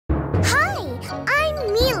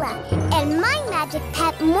magic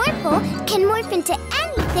pet Morphle can morph into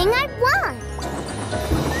anything I want.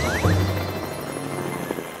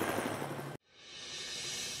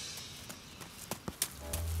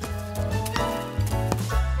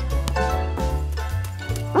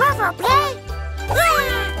 Morphle play!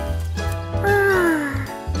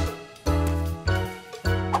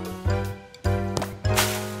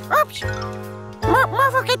 Oops!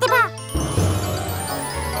 Morphle get the ball!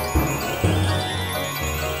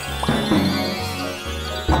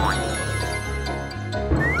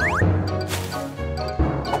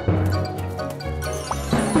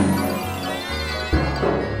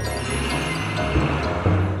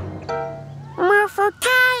 Morphle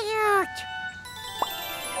tired!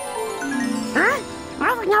 Huh?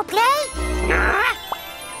 Morphle no play?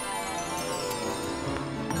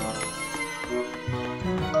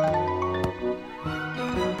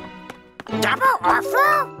 Double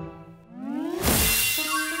Orphle?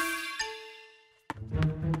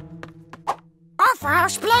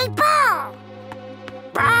 Orphles play ball!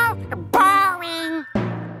 Ball, boring!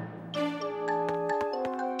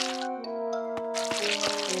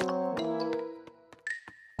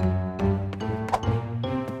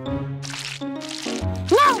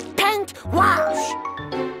 No paint wash!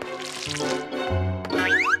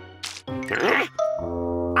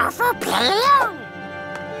 Orphle play alone!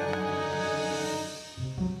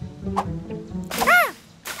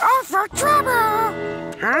 Orphle trouble!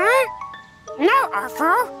 Huh? No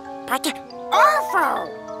Orphle, but Orphle!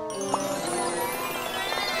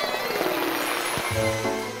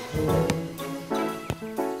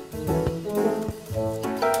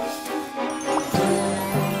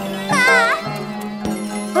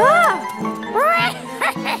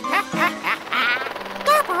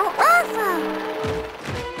 Double Orphle!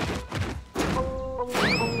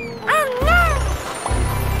 Oh no!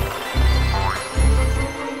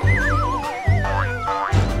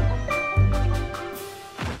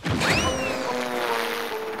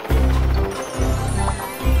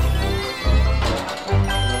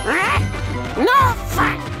 No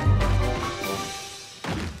fun!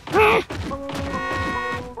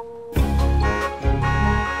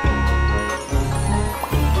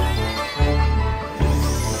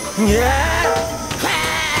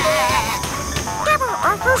 Double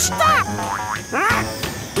Orphle, stop!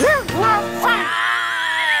 You no fun!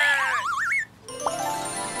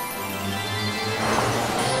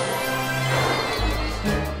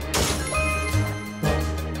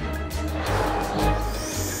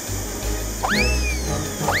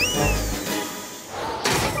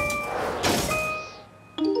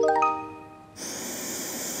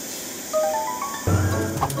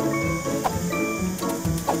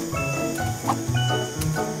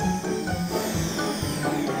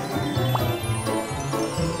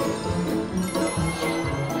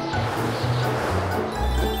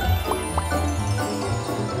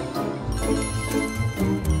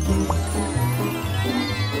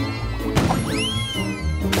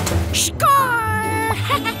 Score!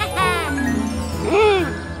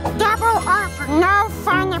 Double Orphle, no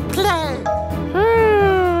fun to play.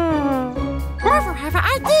 Orphle have an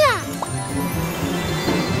idea.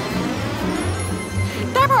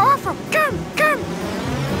 Double Orphle, come!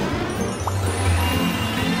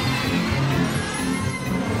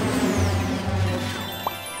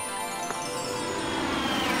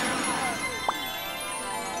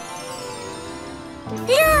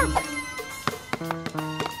 Look!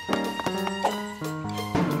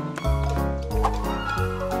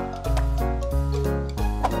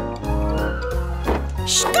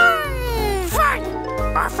 Score! Fun!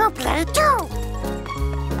 Orphle play too.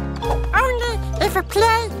 Only if we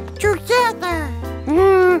play together.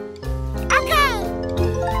 Okay.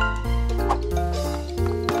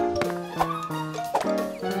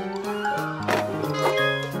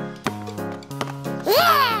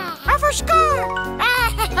 Yeah! Orphle score!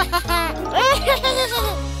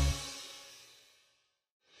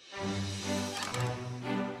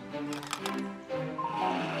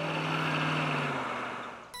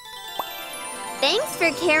 Thanks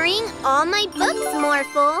for carrying all my books,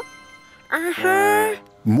 Morphle.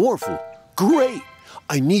 Morphle, great!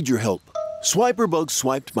 I need your help. Swiperbug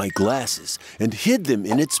swiped my glasses and hid them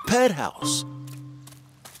in its pet house.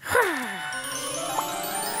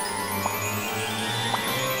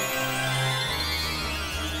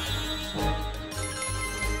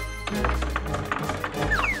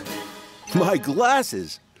 My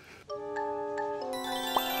glasses!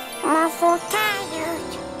 Morphle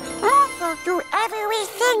tired. Morphle do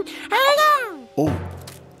everything alone. Oh,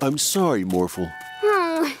 I'm sorry, Morphle.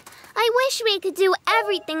 I wish we could do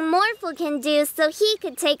everything Morphle can do so he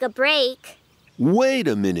could take a break. Wait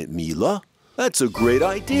a minute, Mila. That's a great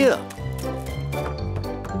idea.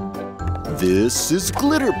 This is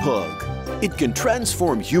Glitter Pug. It can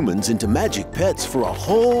transform humans into magic pets for a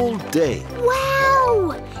whole day.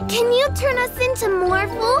 Wow! Can you turn us into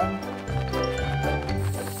Morphle?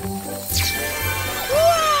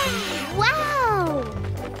 Wow!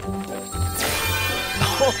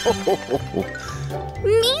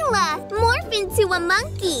 Mila, morph into a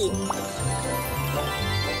monkey.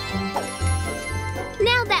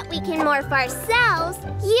 Now that we can morph ourselves,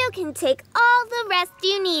 you can take all the rest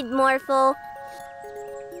you need, Morphle.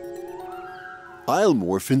 I'll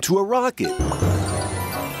morph into a rocket.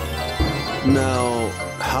 Now,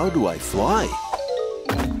 how do I fly?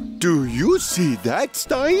 Do you see that,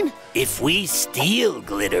 Stein? If we steal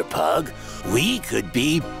Glitter Pug, we could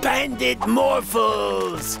be bandit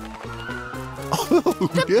Morphles.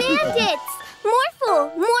 The bandits! Morphle,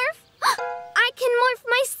 morph! I can morph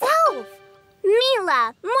myself!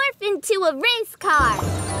 Mila, morph into a race car!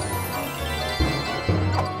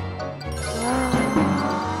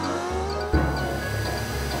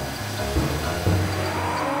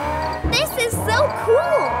 This is so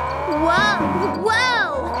cool! Whoa,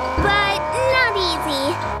 whoa! But not easy.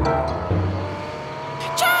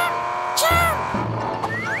 Jump! Jump!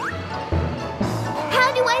 How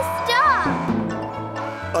do I stop?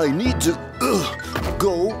 I need to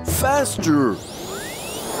go faster.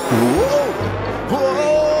 Whoa!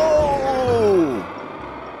 Whoa!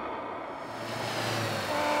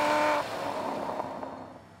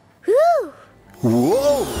 Whew!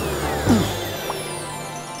 Whoa!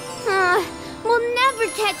 We'll never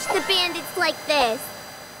catch the bandits like this.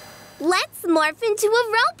 Let's morph into a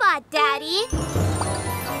robot, Daddy.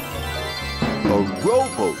 A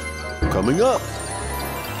rowboat coming up.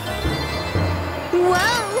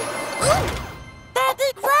 Whoa! Ooh.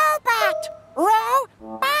 Daddy robot!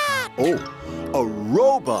 Robot! Oh, a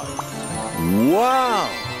robot. Wow!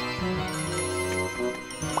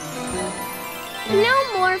 No,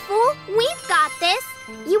 Morphle, we've got this.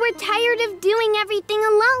 You were tired of doing everything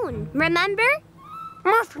alone, remember?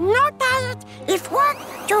 Morph no tired if work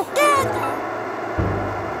together.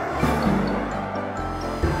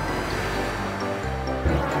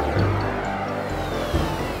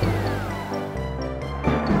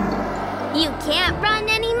 You can't run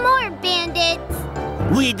anymore, bandits.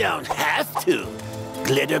 We don't have to.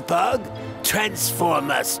 Glitter Pug, transform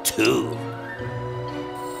us too.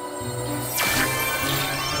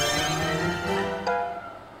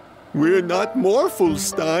 We're not Morphle,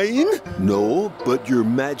 Stein. No, but you're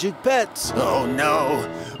magic pets. Oh no!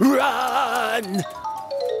 Run!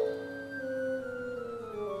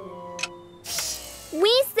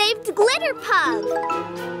 We saved Glitter Pug.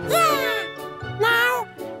 Yeah! Now,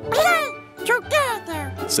 play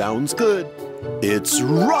together. Sounds good. It's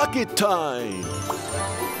rocket time.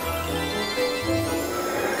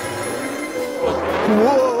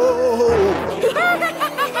 Whoa!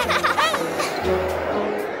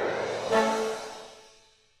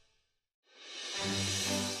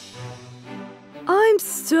 I'm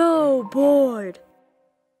so bored.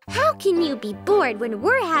 How can you be bored when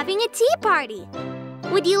we're having a tea party?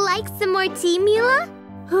 Would you like some more tea, Mila?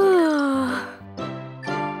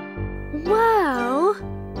 Well,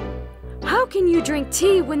 how can you drink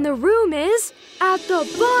tea when the room is at the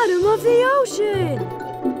bottom of the ocean?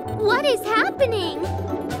 What is happening?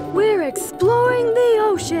 We're exploring the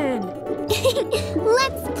ocean.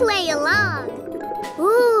 Let's play along.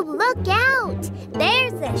 Ooh, look out!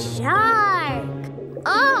 There's a shark.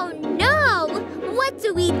 Oh no! What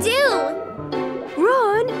do we do?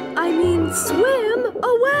 Swim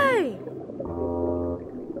away.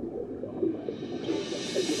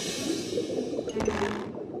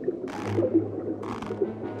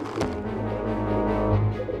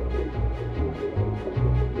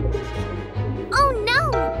 Oh no!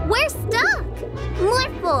 We're stuck!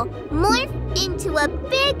 Morphle, morph into a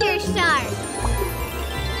bigger shark!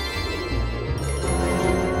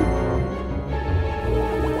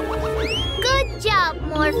 Good job,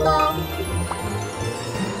 Morphle!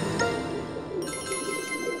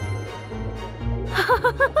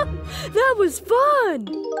 That was fun!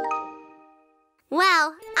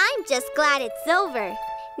 Well, I'm just glad it's over.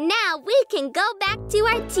 Now we can go back to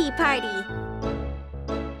our tea party.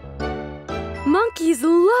 Monkeys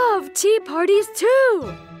love tea parties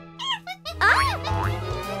too! Ah!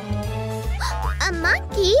 A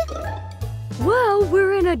monkey? Well,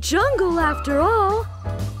 we're in a jungle after all.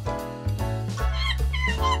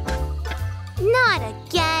 Not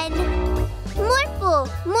again. Morphle,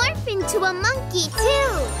 morph into a monkey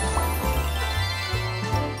too.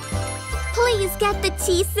 Please get the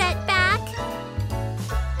tea set back.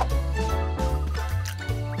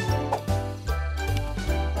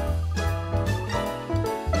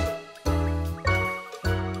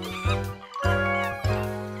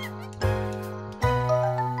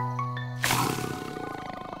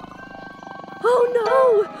 Oh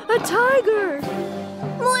no! A tiger!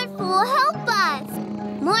 Morphle, help us!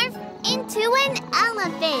 Morph into an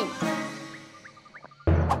elephant.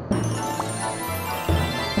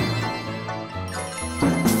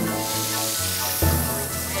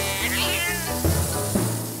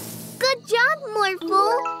 Good job,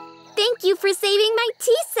 Morphle. Thank you for saving my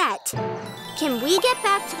tea set. Can we get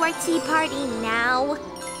back to our tea party now?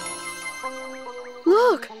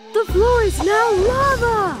 Look! The floor is now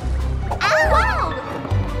lava! Ow!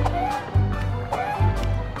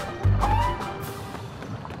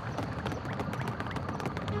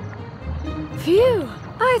 Phew!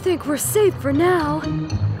 I think we're safe for now.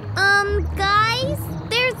 Guys,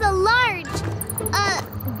 there's a large,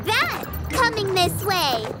 bat coming this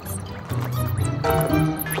way.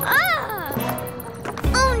 Ah!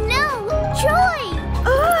 Oh no! Troy!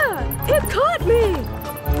 Ah! It caught me!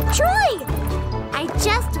 Troy! I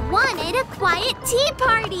just wanted a quiet tea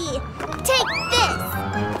party. Take this.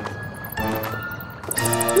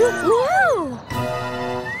 Whoa!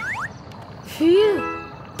 Phew!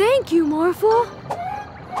 Thank you, Morphle.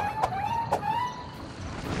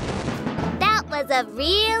 That was a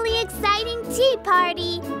really exciting tea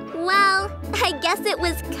party. Well, I guess it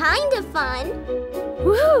was kind of fun.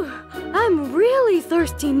 Woo! I'm really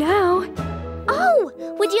thirsty now. Oh,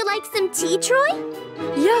 would you like some tea, Troy?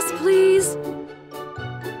 Yes, please.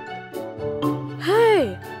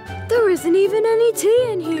 Hey, there isn't even any tea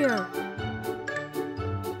in here.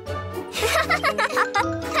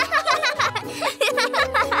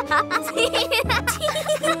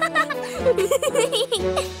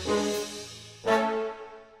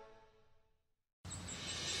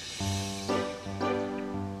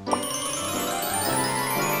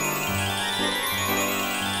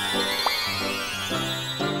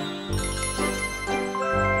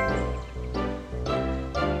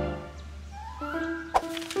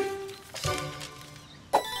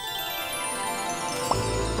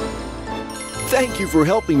 Thank you for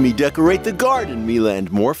helping me decorate the garden, Mila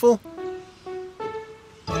and Morphle.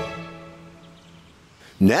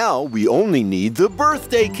 Now we only need the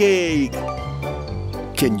birthday cake.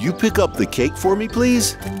 Can you pick up the cake for me,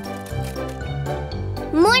 please?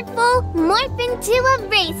 Morphle, morph into a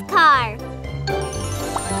race car.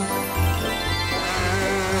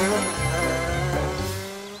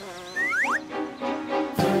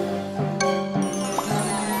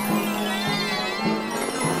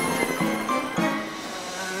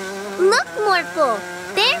 Look, Morphle,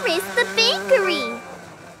 there is the bakery.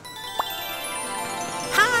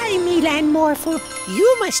 Hi, Mila and Morphle.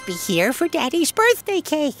 You must be here for Daddy's birthday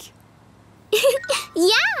cake.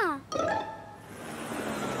 Yeah.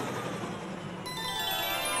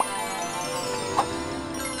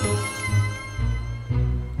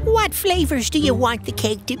 What flavors do you want the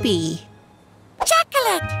cake to be?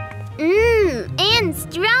 Chocolate! And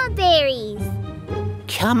strawberries.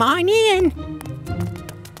 Come on in.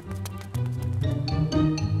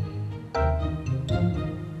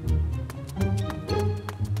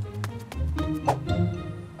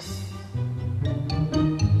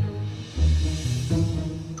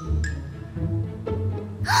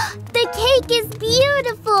 The cake is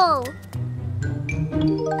beautiful.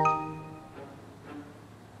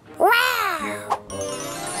 Wow!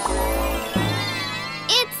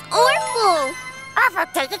 It's Orphle. Orphle,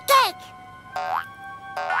 take a cake!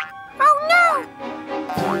 Oh no!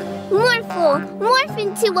 Morphle, morph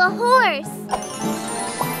into a horse.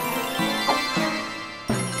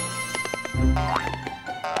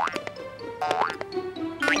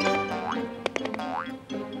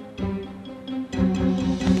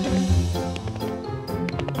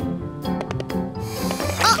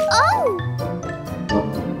 Uh-oh!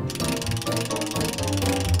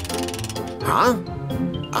 Huh?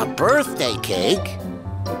 A birthday cake?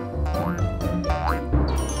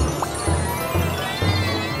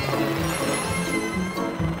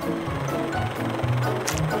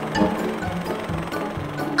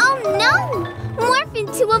 Oh no! Morph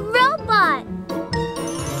into a robot.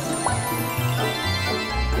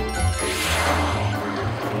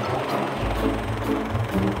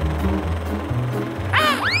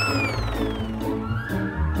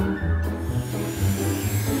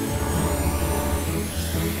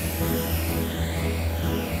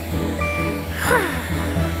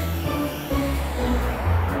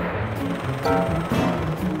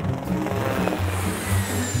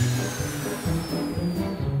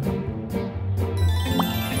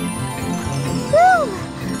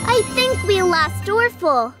 I think we lost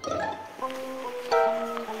Orphle.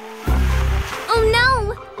 Oh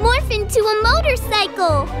no! Morph into a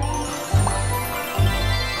motorcycle!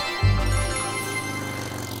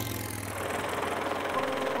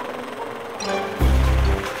 It's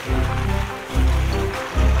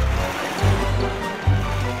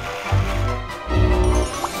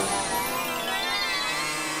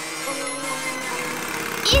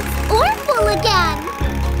Orphle again!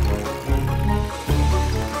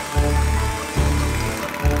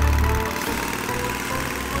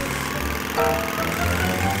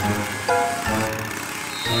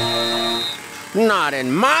 Not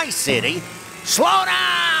in my city. Slow down!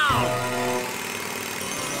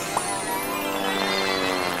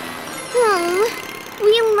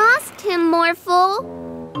 We lost him, Morphle.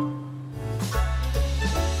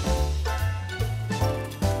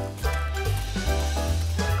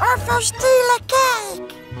 Orphle steal a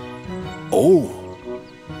cake. Oh,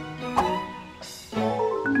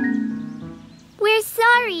 We're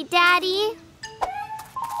sorry, Daddy.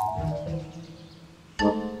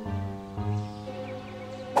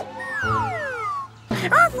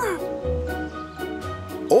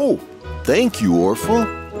 oh, thank you,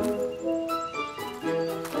 Orphle.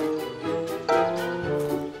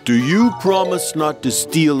 Do you promise not to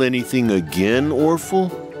steal anything again, Orphle?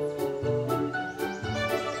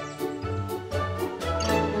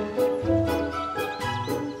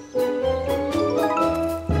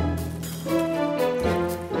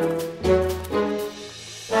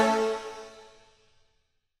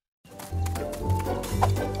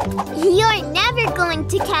 You're never going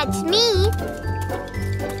to catch me.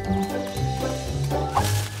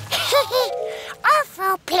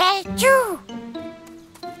 Orphle play too.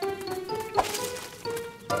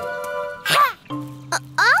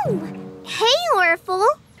 Oh! Hey, Orphle.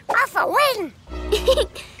 Orphle win.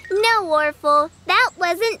 No, Orphle, that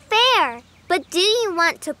wasn't fair. But do you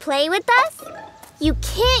want to play with us? You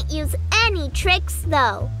can't use any tricks,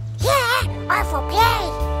 though. Yeah, Orphle play.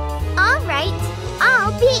 All right,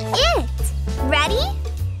 I'll be it. Ready?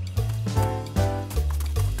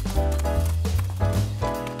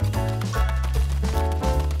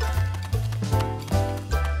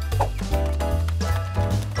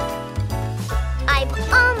 I've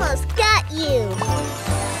almost got you.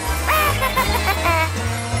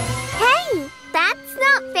 Hey, that's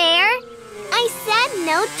not fair. I said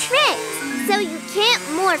no tricks, so you can't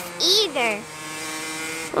morph either.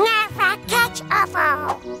 Never catch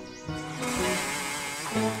Orphle.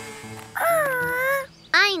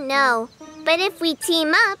 I know, but if we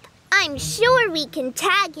team up, I'm sure we can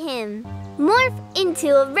tag him. Morph into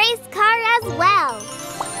a race car as well.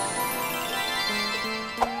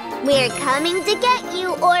 We're coming to get you,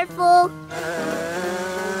 Orphle.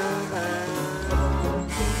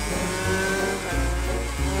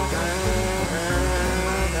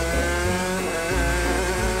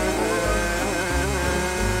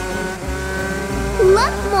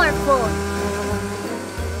 Look, Morphle.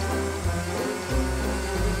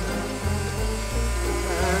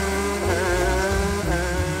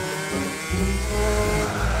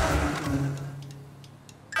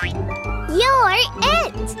 You're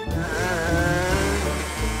it!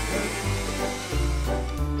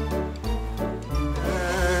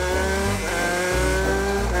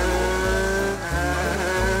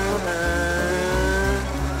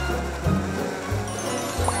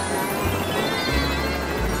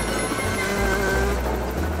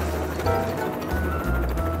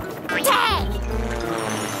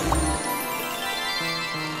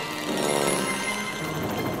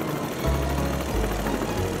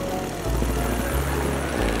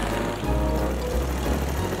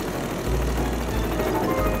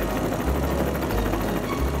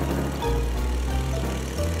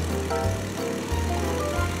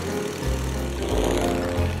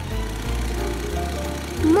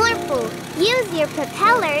 Morphle, use your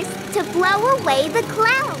propellers to blow away the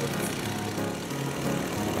clouds.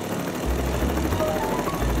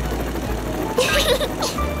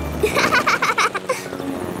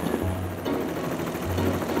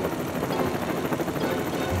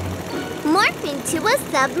 Morph into a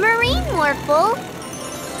submarine, Morphle.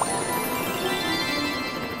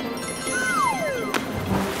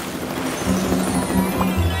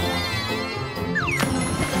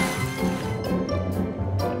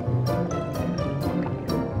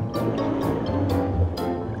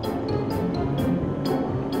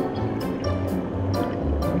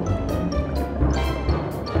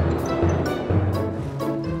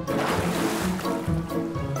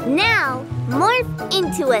 Now, morph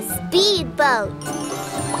into a speedboat.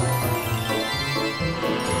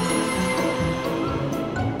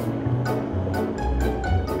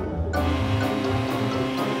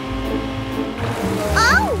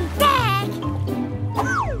 Oh, Dad!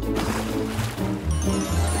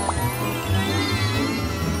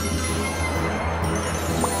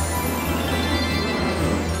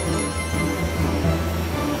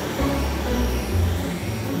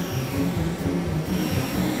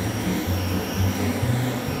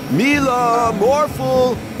 Mila,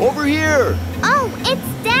 Morphle, over here. Oh, it's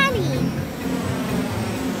Daddy.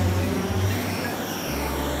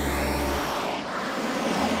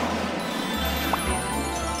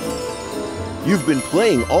 You've been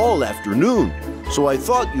playing all afternoon, so I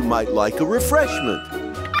thought you might like a refreshment.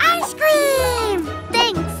 Ice cream!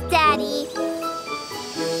 Thanks, Daddy.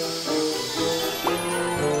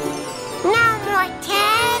 No more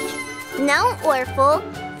cake. No, Orphle.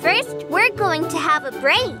 First, we're going to have a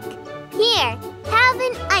break. Here, have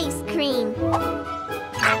an ice cream.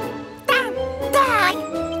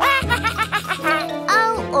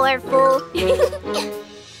 Oh, Orphle.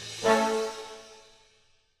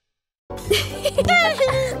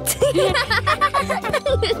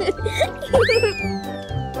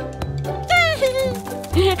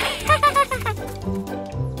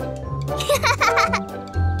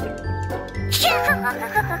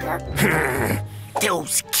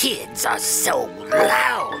 Those kids are so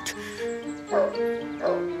loud.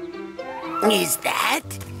 Is that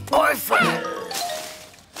Orphle?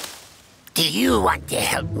 Do you want to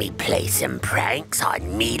help me play some pranks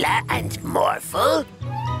on Mila and Morphle?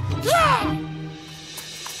 Yeah!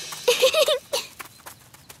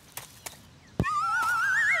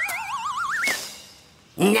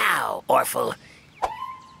 Now, Orphle.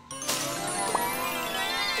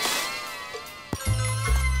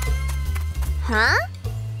 Huh?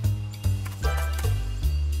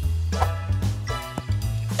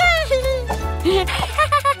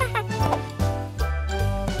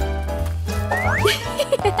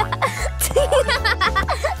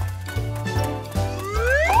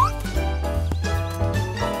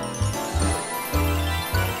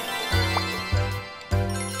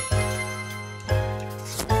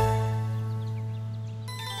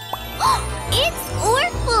 It's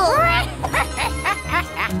Orphle!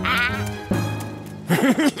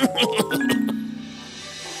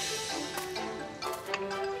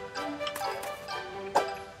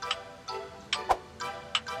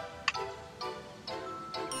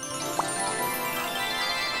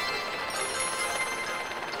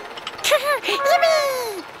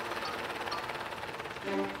 Yippee!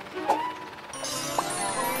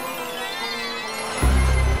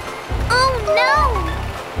 Oh no!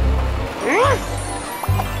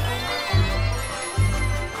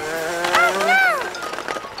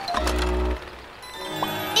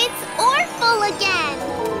 It's Orphle again!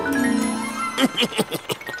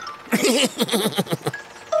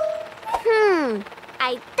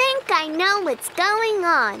 I think I know what's going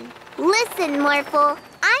on. Listen, Morphle,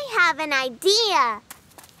 I have an idea.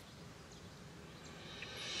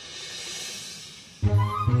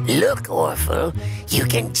 Look, Orphle, you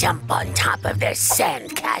can jump on top of their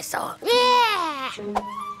sand castle. Yeah!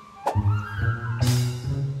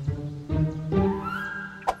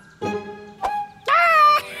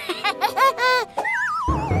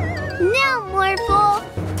 Now, Morphle.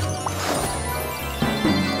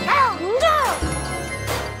 Oh, no!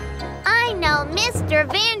 I know Mr.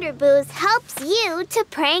 Vanderboos helps you to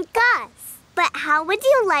prank us. But how would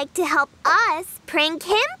you like to help us prank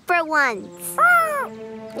him for once?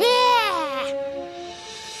 Yeah!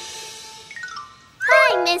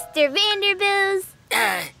 Hi, Mr. Vanderboos.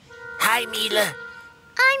 Hi, Mila.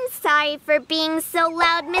 I'm sorry for being so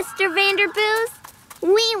loud, Mr. Vanderboos.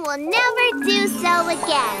 We will never do so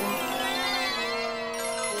again.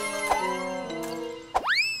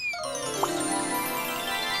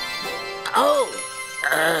 Oh,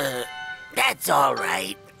 that's all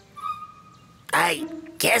right. I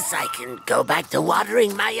guess I can go back to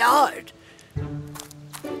watering my yard.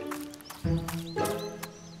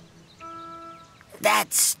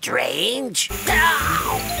 That's strange.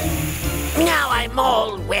 Ow! Now I'm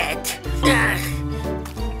all wet.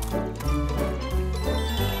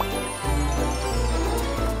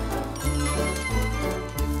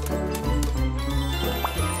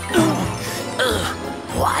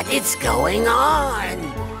 What is going on?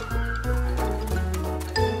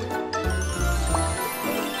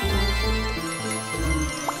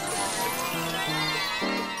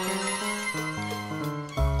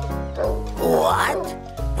 What?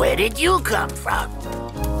 Where did you come from?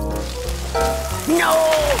 No!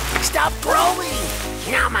 Stop growing!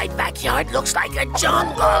 Now my backyard looks like a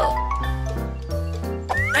jungle!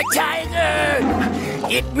 A tiger!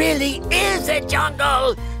 It really is a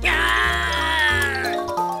jungle! Ah!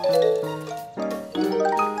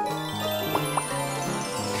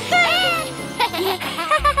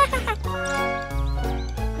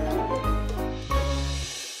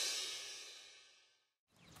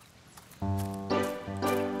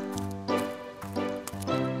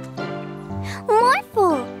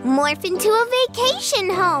 Morphle, morph into a vacation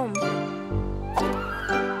home.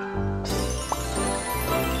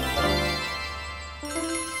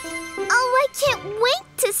 can't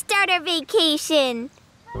wait to start our vacation.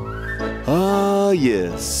 Ah,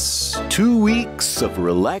 yes. 2 weeks of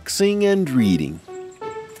relaxing and reading.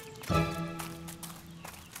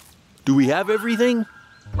 Do we have everything?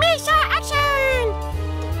 Misha, action!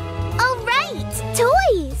 All right,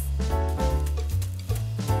 toys.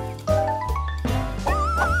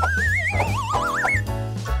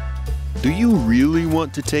 Do you really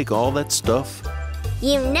want to take all that stuff?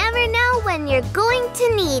 You never know when you're going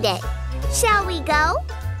to need it. Shall we go?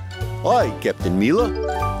 Aye, Captain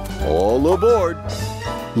Mila. All aboard.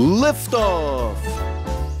 Lift off!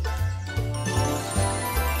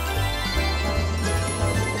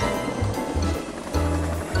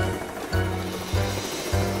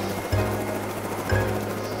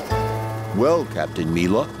 Well, Captain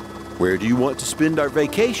Mila, where do you want to spend our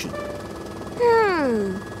vacation?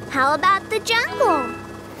 How about the jungle?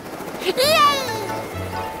 Yay!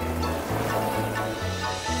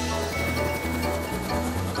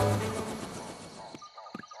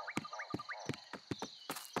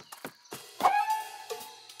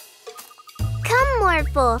 Come,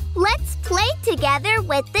 Morphle, let's play together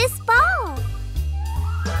with this ball.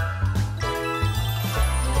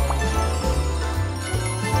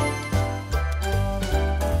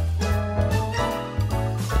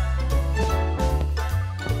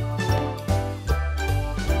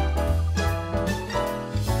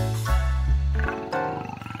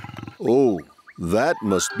 Oh, that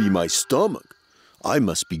must be my stomach. I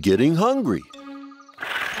must be getting hungry.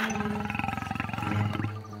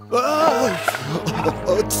 Ah!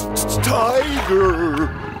 Tiger!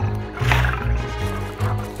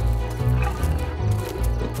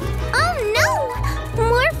 Oh no!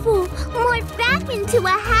 Morphle, morph back into a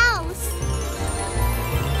house.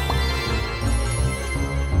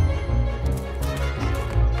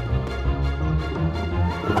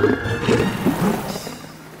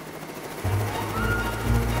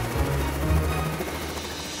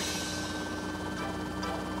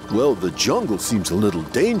 Well, the jungle seems a little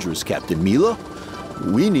dangerous, Captain Mila.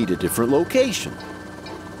 We need a different location.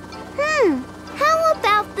 How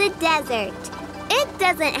about the desert? It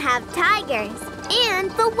doesn't have tigers,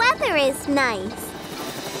 and the weather is nice.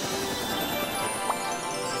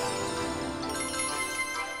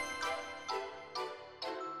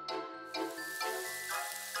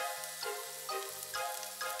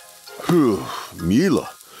 Whew, Mila,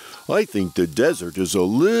 I think the desert is a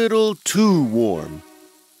little too warm.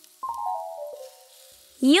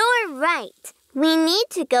 You're right. We need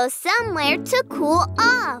to go somewhere to cool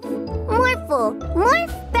off. Morphle,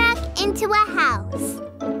 morph back into a house.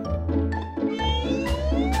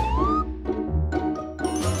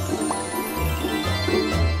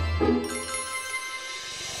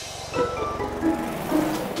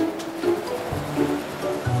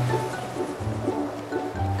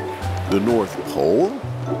 The North Pole?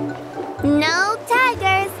 No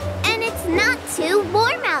tigers, and it's not too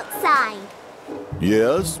warm outside.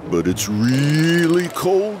 Yes, but it's really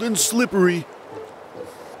cold and slippery.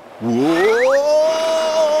 Whoa!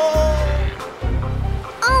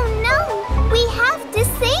 Oh no! We have to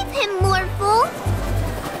save him, Morphle!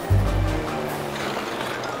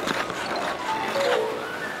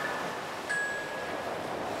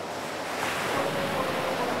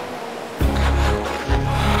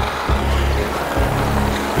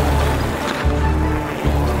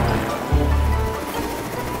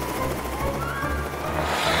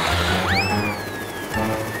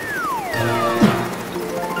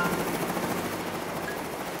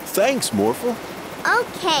 Thanks, Morphle.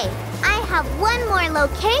 Okay, I have one more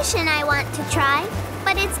location I want to try,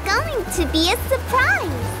 but it's going to be a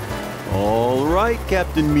surprise. All right,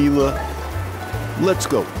 Captain Mila. Let's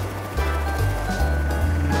go.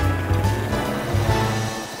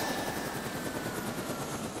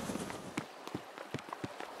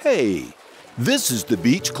 Hey, this is the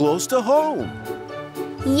beach close to home.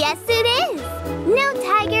 Yes, it is. No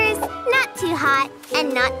tigers, not too hot,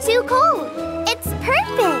 and not too cold. It's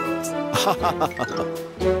perfect.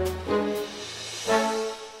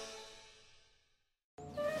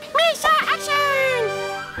 Misha, action!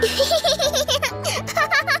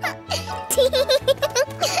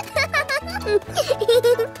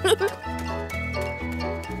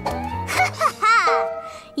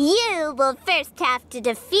 You will first have to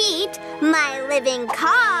defeat my living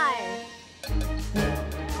car.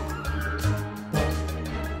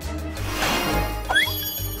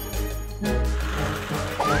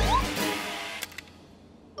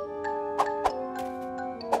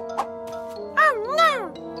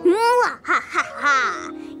 Mwahaha!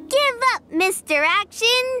 Give up, Mr.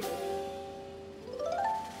 Action!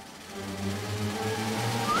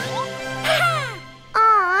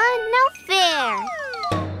 Aw, no fair!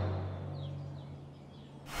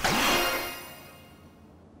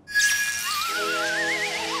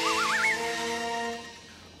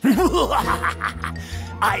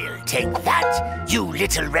 I'll take that, you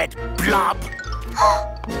little red blob.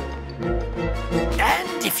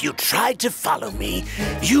 And if you try to follow me,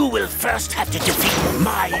 you will first have to defeat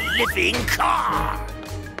my living car.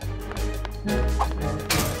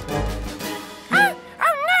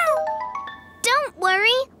 Oh no! Don't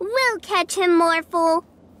worry, we'll catch him, Morphle.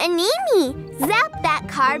 Animi, zap that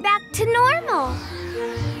car back to normal.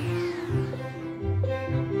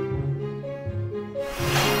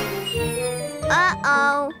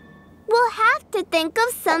 Uh-oh. We'll have to think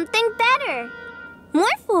of something better.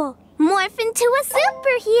 Morphle, morph into a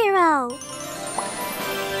superhero.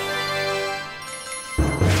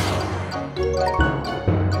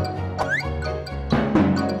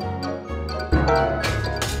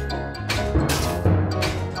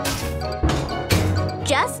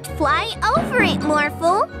 Just fly over it,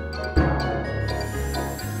 Morphle.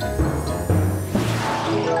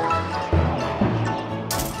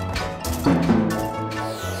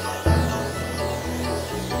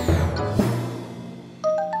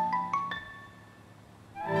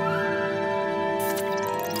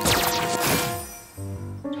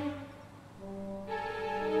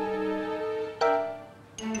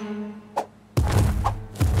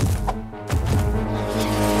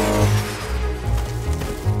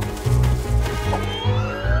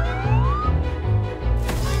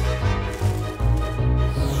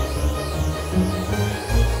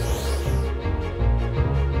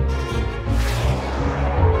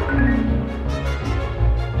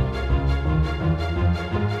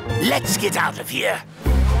 Let's get out of here.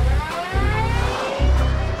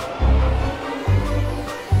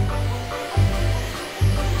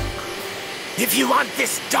 If you want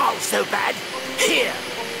this doll so bad, here,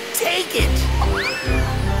 take it.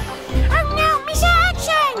 Oh no, Miss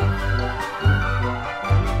Action!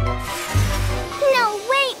 No,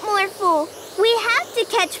 wait, Morphle. We have to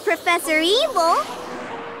catch Professor Evil.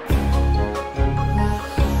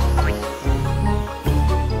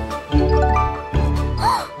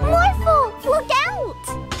 Morphle, look out!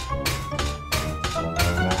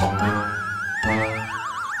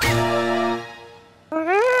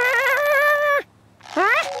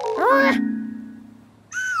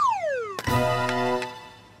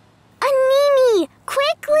 Animi,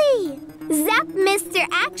 quickly! Zap Mr.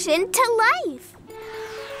 Action to life!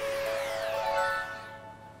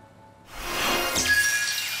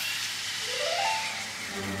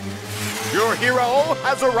 Your hero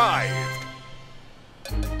has arrived.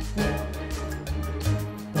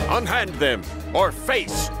 Unhand them or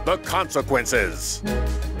face the consequences.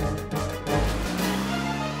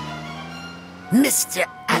 Mr.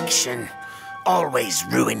 Action, always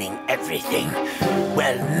ruining everything.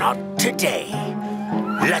 Well, not today.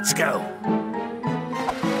 Let's go.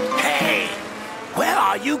 Hey, where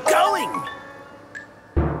are you going?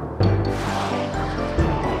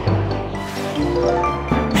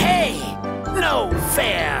 Hey, no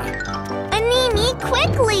fair. Animi,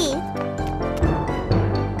 quickly!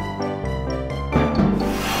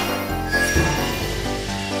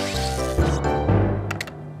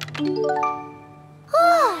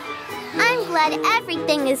 I'm glad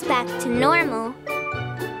everything is back to normal.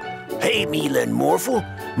 Hey, Mila and Morphle,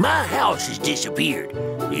 my house has disappeared.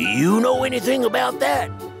 You know anything about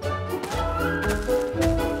that?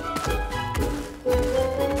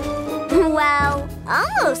 Well,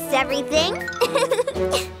 almost everything.